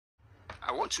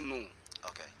I want to know.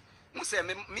 Okay. You say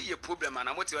me a problem and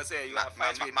I'm what you say you have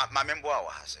my member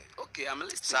was say. Okay, I'm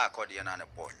listening. Sarkodie and a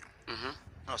boy.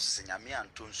 No, Sinyami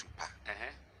and Tonsupa.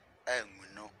 And we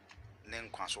know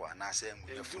Nenkwanswa and I say,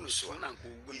 we have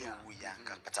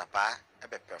patapaa, a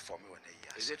better perform when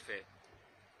they Is it fair?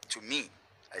 To me,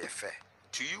 I am fair.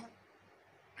 To you,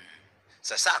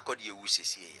 Sarkodie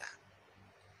wishes here.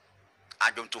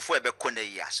 I don't to forever conne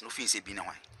years, no fees be no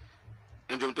one.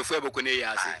 And don't to forever conne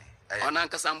years. On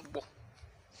Uncle Sambo.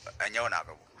 And you're not.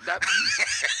 No,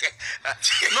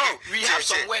 we have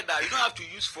some word that you don't have to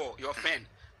use for your pen.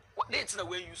 What that's the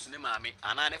way you use name,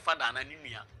 and I father and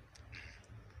Anemia.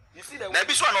 You see the way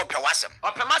this one up your wasm.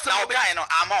 Up a master, I'm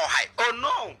all high. Oh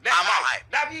no, I'm all high.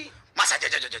 That be Massage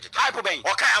Hyperbane.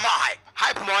 What kind of high?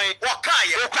 Hypermoy. What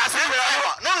kind of class?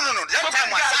 No. That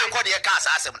time was Sarkodie cast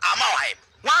as I'm all high.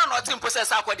 One or 10%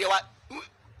 Sarkodie.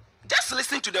 Just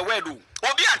listen to the word.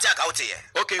 Obi and take out here.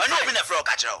 Okay. I know been a frog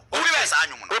catcher. Obi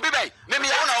Bay. Maybe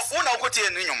I go to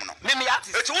you. Maybe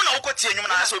it's one of what you know.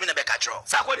 So been a catcher.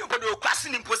 Sarkodie put your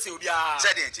classing in pussy.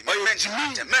 Said it. No.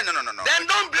 Then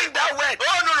don't bring that word.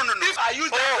 Oh no. If I use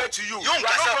that word to you, you are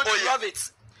not going to love it.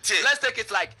 Let's take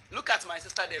it like, look at my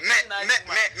sister there.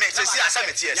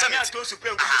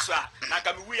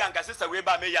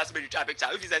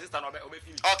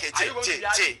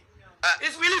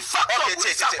 It's really fucked up.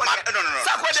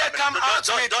 Sarkodie come out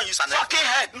with don't use an fucking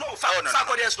head. No,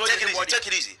 Sarkodie is not anybody. Take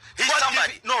it easy. He's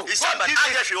somebody. No, he's somebody.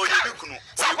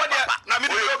 Sarkodie.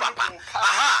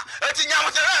 Aha.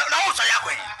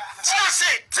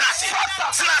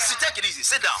 Take it easy.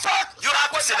 Sit down. You have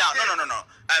to sit down. No.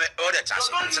 All the chance.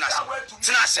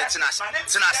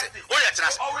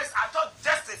 Always I thought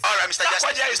justice. All right, Mr.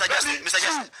 Justice.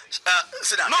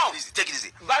 Sit down. No, take it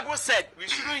easy. Bible said we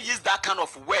shouldn't use that kind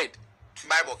of word.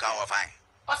 Bible can fine.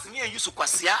 Us me and you su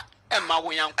kwasia e ma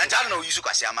wo yan. And I know you su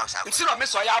kwasia ma sa. Nti no me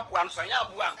so ya abu an so ya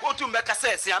abu an. Go to make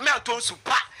say me aton su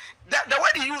pa. The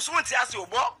way you use won't ask you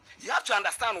boy. You have to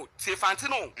understand what say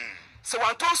fantino. So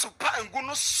wan ton su pa ngu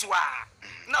no so a.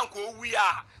 Na nko wi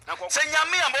a. Na nko say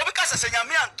nyame am obi ka say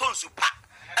nyame an ton su pa.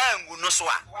 Engu no so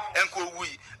a. Enko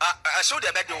wi. I show the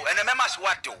bedo and remember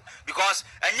what do because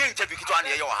enye interview kito an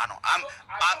ye yo ha no. Am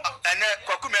ene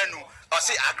kwakumenu or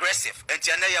say aggressive and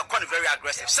you're very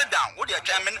aggressive. Sit down. What are you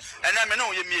jamming? And I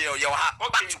know you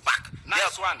back to back.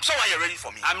 Nice one. So are you ready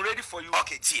for me? I'm ready for you.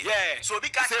 Okay, yeah. So we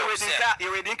can say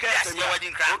you're wedding crash. Yes, your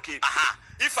wedding crash. Okay.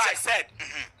 If I said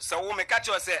so we make catch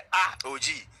you say OG.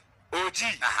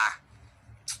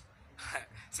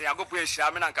 Say I go put a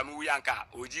shaman and come we anka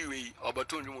OG we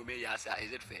obatun you me yasa.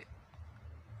 Is it fair?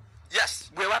 Yes.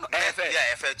 We want fair.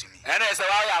 Yeah, fair to me. And I say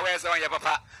why are so your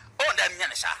papa? Oh, damn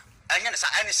yanisa. And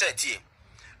he said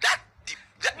that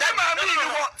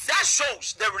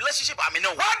shows the relationship. I mean,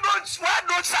 why don't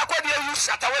Sarkodie use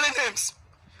Shatta names?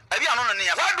 Why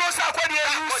don't Sarkodie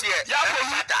use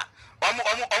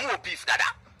Shatta? Beef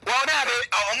dada.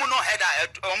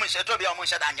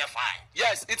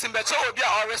 Yes, it's in better will be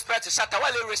our respect. Shatta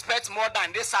respect more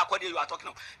than this Sarkodie you are talking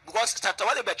about. Because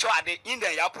Shatta better at the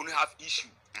Indian Yapunu have issue.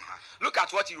 Look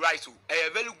at what he writes to.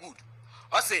 Very good.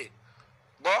 I say,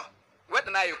 boy. Where the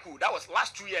night you cool? That was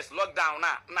last 2 years lockdown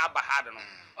now bad no.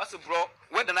 I said, bro,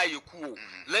 where the night you cool?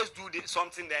 Let's do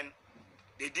something then.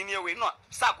 They didn't away. No,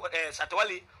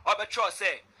 Shatta Obecho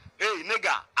say, hey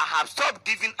nigga, I have stopped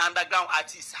giving underground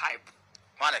artists hype.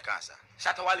 One cancer.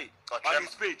 Shatta on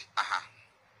his page.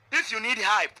 If you need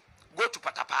hype, go to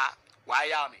patapaa. Why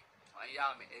me? A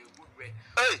good way.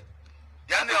 Hey,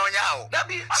 that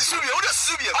be I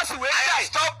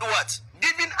stopped what?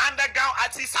 Giving underground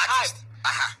artists hype.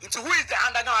 Into who is the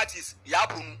underground artist?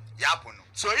 Yapunu.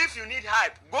 So if you need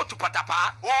hype, go to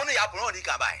patapaa. Only Yapunu only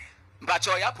can buy. But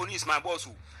your Yapunu is my boss.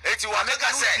 It's you make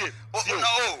us say.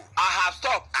 No, I have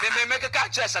stopped. They make a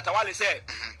catch. Shatta say.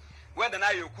 Where the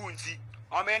night you kunti?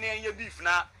 How many in your beef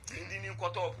now? In the new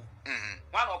kotopu.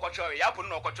 One or kocho. Yapunu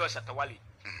no kocho Shatta.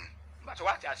 But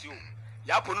what as you?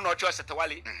 Yapunu no choice Shatta.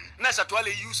 Na Shatta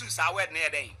uses our word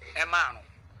near them. A man.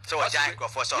 So I go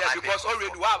for so yeah, because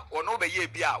already or no be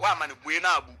bia wa man buena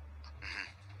abu.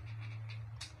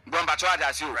 Bomba charge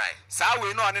as you right. Sa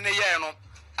we no ane ye no.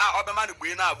 Obe man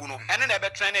buena abu no. Ene na be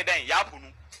train den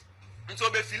yapunu. Nti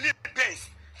obe Philippines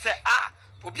say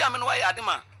obi am no wa yade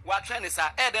ma wa train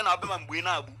sa e den na obe man buena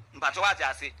abu. Mpa charge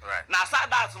as right. Na sa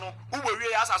that no wo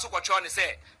we asa so ko cho ne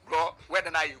say bro where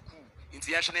the na you cool. Nti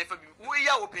ye hwe na fa bi. We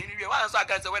ya open we wa so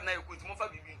aka say where na you cool. Nti mo fa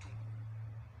bi bi ntu.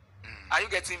 Are you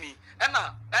getting me?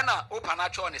 Ena open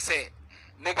actually say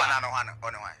nigga na no one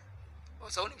on one. Oh,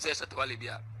 so when you say Shatta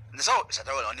bia. So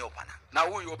Shatta only open. Now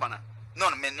who you open?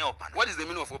 No, me no open. What is the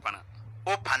meaning of open?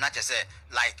 Open just say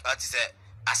like say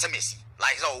asemesi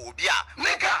like so obia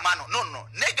nigga man no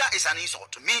nigga is an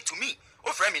insult to me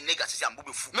o frame me nigga sisi ambo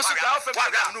be fu me so ka o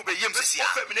frame no be yem sisi o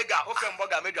frame nigga o frame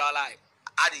burger me do alive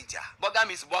adintia burger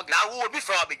means burger na wo obi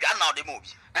frame be gan now dey mo obi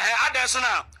adan so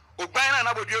na ogban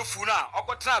na bodu efu na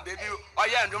okotra baby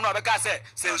oye ndom na be ka say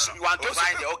you want to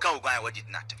find the okan ogban what did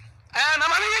not na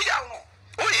ma me ya no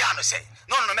o ya no say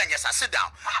no me sit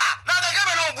down na the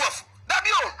game no buafu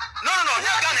dabio no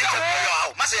ya gan na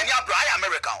your must say ni abro I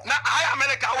America na I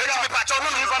America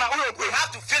we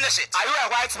have to finish it are you a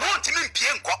white man won't me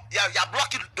pie nko ya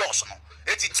block the doors no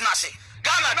eti tina say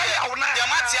Ghana the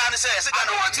matia ne say I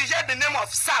don't want to hear the name of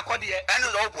Sarkodie and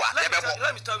no boa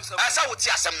let me tell you something asa woti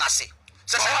asem na say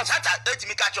Shatta eti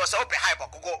me catch us open hype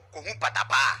ko hu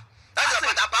patapaa that's the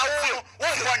patapaa wo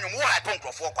nwanyum wo hype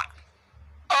nkrofo kwa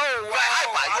oh you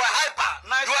are hyper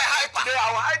nice you are hyper today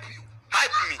I will hype you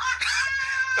hype me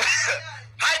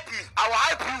hype me I will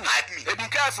hype me e be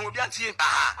careful obi antie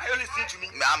are you listening to me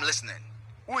I'm listening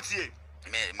who tie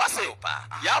me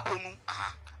ya ponu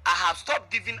I have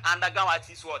stopped giving underground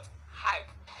artists what hype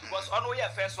because on we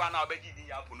first one now be giving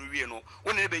ya ponu wie no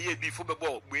wo ne be ye beef be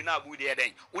ball we na abu dey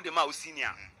den wo de ma o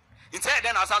senior instead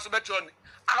then asan so be tron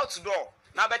outdoor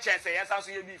na be chance say asan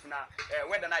so ye beef na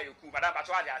whether na you cool madam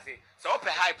patwa dey say so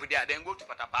open hype there then go to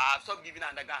patapaa stop giving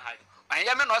underground hype and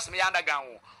ya me no so me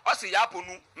underground o say ya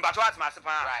ponu mbatwa atma se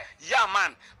pa yeah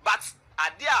man but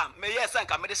adia me yes and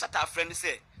ka me dey Shatta friend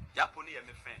say ya ponu ye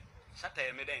me friend Shatta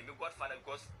ye me den me godfather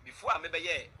because before I me be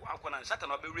ye one corner Shatta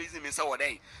no be raising me say what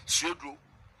den suedro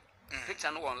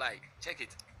picture no online check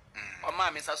it o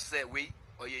ma me say we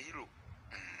or ye hero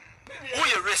who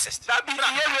you racist that be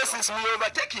racist me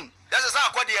overtaking that's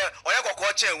Sarkodie oye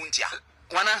kokko chen untia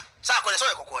wana Sarkodie so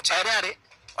oye kokko chen ere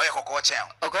oye kokko chen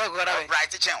okoko ra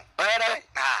bright chen ere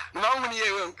no wuni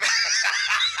ye we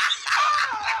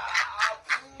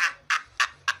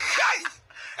guys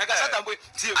eka Shatta boy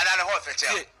see adana ho fe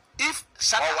chen if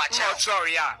Shatta no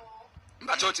sorry ya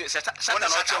but o Shatta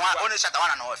no chen one Shatta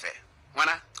one na ho fe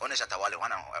wana one Shatta wale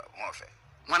one ho fe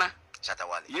wana Shatta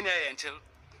wale you know until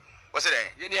what's it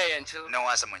you know until no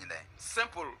one someone there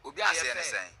simple obi an ye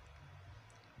fe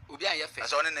obi an ye fe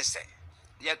so one ne say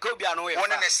ye ko obi an no ye one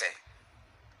ne say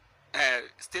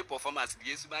state performance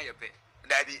yesu ma ye pe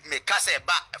that be me ka say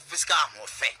ba physical ho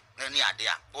fe ni ade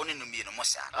a one no mi no mo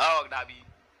sa oh that be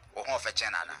o ho fe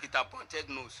chen na it a pointed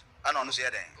nose ana no so ye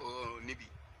den oh nibi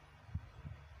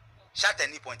Shatta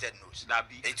ni pointed nose that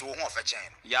be it wo ho fe chen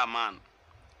yeah man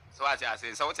so what I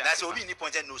say so what that's obi ni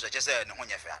pointed nose just say ne ho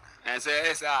nye fe ana and say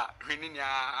yes hwininya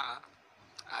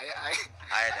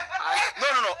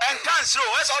no and cancel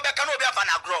we say obi can obi afa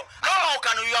na agro no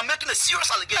can you are making a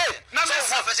serious allegation na me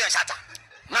so ho fe chen Shatta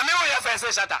na me wo ye fe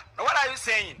say Shatta what are you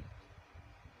saying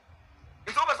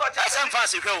it's over so that's am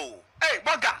fancy hwe o hey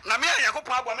boga na me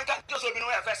yakopon abo me ka just obi no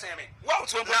ye fe sen me wa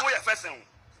to mpo no ye fe sen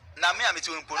na me am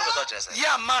to mpo no so chese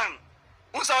yeah man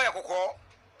unsa wo ye kokko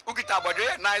ukita abode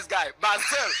nice guy but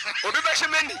still obi be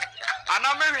shemeni ana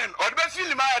mehwen obi be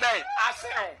feel my day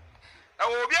asel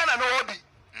obi ana no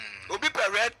obi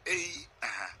per red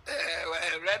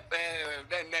red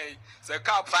then say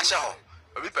cap fashion ho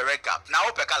obi per red cap na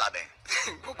o per color ben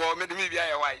bo me me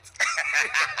bia white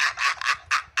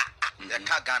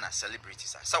the Ghana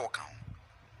celebrities are so kan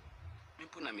me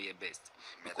puna me best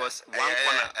because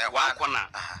one corner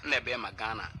na be ma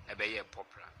Ghana na be ye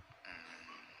popular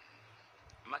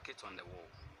market on the wall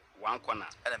one corner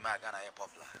and Ghana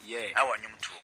popular yeah I want you to